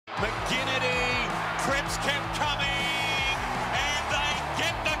McGinnity, Cripps kept coming, and they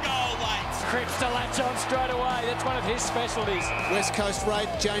get the goal late. Cripps to latch on straight away. That's one of his specialties. West Coast rate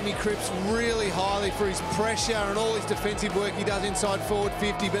Jamie Cripps really highly for his pressure and all his defensive work he does inside forward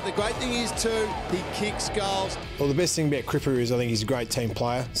 50. But the great thing is too, he kicks goals. Well, the best thing about Cripper is I think he's a great team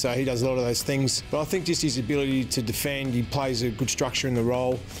player, so he does a lot of those things. But I think just his ability to defend, he plays a good structure in the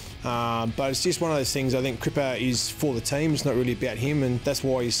role. But it's just one of those things. I think Cripper is for the team. It's not really about him, and that's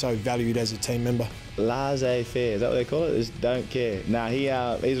why he's so valued as a team member. Laissez-faire, is that what they call it? Just don't care. Nah, he's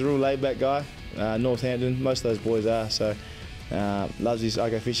a real laid-back guy. Northampton, most of those boys are. So loves his. I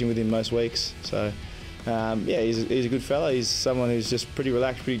go fishing with him most weeks. So yeah, he's a good fella. He's someone who's just pretty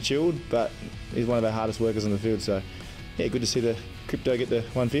relaxed, pretty chilled, but he's one of our hardest workers on the field. So yeah, good to see the Crypto get the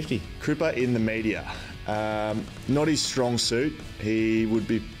 150. Cripper in the media, not his strong suit. He would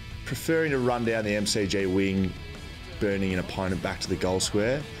be preferring to run down the MCG wing, burning an opponent back to the goal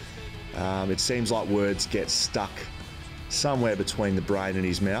square. It seems like words get stuck somewhere between the brain and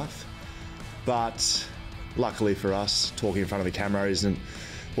his mouth. But luckily for us, talking in front of the camera isn't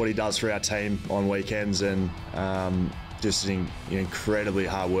what he does for our team on weekends, and just an incredibly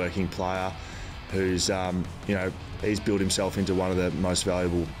hard-working player who's, he's built himself into one of the most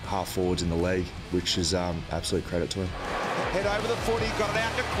valuable half-forwards in the league, which is absolute credit to him. Head over the footy, got it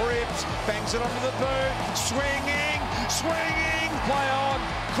out to Cripps, bangs it onto the boot, swinging, play on.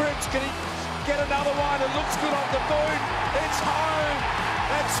 Cripps, can he get another one? It looks good off the boot. It's home.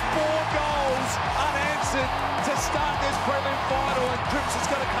 That's 4 goals unanswered to start this prelim final, and Cripps has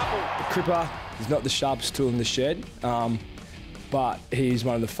got a couple. Cripper is not the sharpest tool in the shed, but he's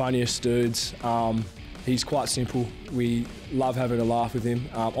one of the funniest dudes. He's quite simple. We love having a laugh with him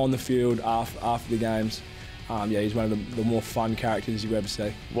on the field after the games. Yeah, he's one of the more fun characters you've ever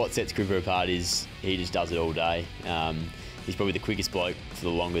see. What sets Cripper apart is he just does it all day. He's probably the quickest bloke for the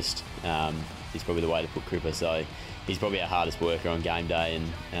longest. He's probably the way to put Cripper. So he's probably our hardest worker on game day,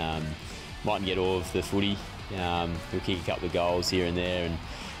 and mightn't get all of the footy. He'll kick a couple of goals here and there and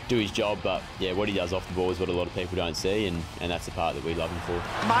do his job, but yeah, what he does off the ball is what a lot of people don't see, and that's the part that we love him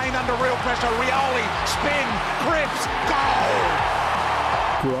for. Main under real pressure, Rioli, spin, Cripps, goal!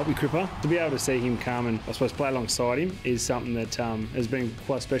 Grew up with Cripper. To be able to see him come and, I suppose, play alongside him is something that has been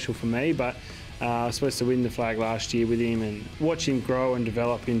quite special for me. But I was supposed to win the flag last year with him and watch him grow and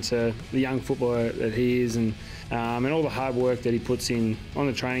develop into the young footballer that he is, and all the hard work that he puts in on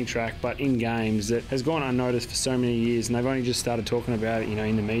the training track, but in games, that has gone unnoticed for so many years, and they've only just started talking about it,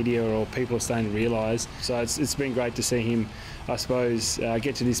 in the media, or people are starting to realise. So it's been great to see him, I suppose,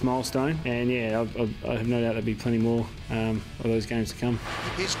 get to this milestone, and yeah, I have no doubt there'll be plenty more of those games to come.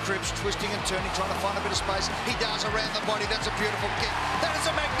 Here's Cripps twisting and turning, trying to find a bit of space. He does around the body. That's a beautiful kick. That is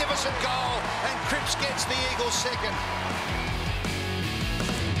a magnificent goal, and Cripps gets the Eagles second.